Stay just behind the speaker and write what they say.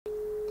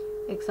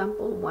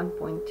Example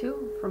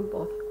 1.2 from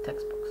both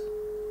textbooks.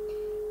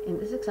 In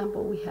this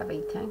example, we have a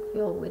tank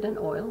filled with an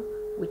oil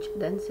which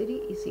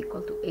density is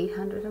equal to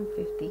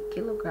 850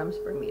 kilograms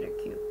per meter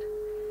cubed.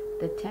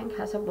 The tank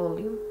has a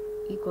volume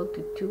equal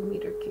to 2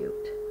 meter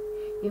cubed,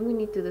 and we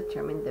need to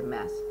determine the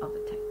mass of the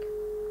tank.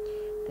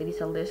 There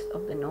is a list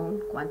of the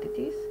known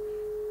quantities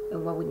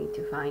and what we need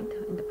to find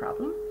in the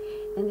problem,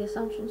 and the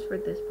assumptions for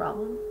this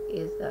problem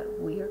is that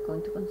we are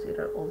going to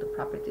consider all the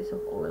properties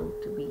of oil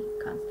to be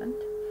constant,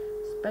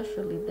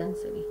 especially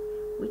density,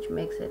 which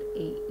makes it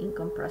an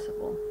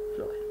incompressible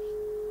fluid.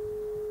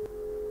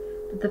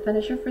 The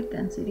definition for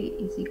density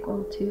is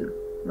equal to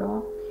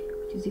rho,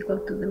 which is equal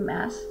to the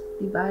mass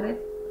divided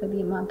by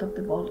the amount of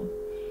the volume.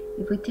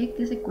 If we take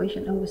this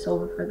equation and we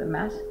solve it for the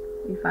mass,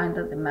 we find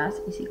that the mass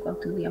is equal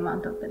to the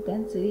amount of the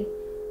density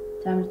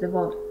times the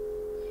volume.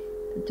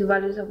 The two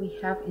values that we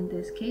have in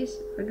this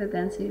case, for the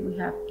density we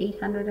have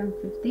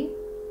 850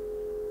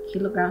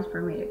 kilograms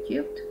per meter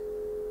cubed,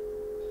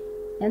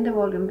 and the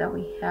volume that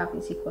we have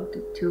is equal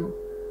to 2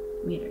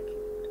 meter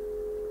cubed.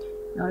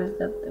 Notice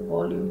that the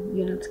volume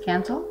units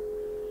cancel,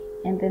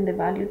 and then the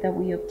value that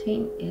we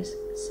obtain is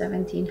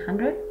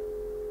 1700,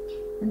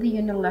 and the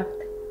unit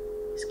left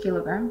is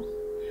kilograms,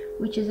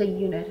 which is a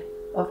unit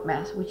of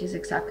mass, which is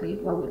exactly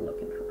what we're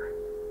looking for.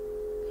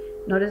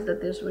 Notice that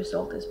this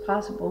result is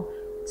possible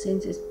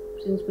since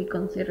we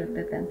consider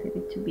the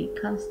density to be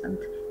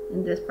constant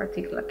in this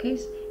particular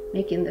case,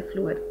 making the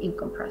fluid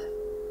incompressible.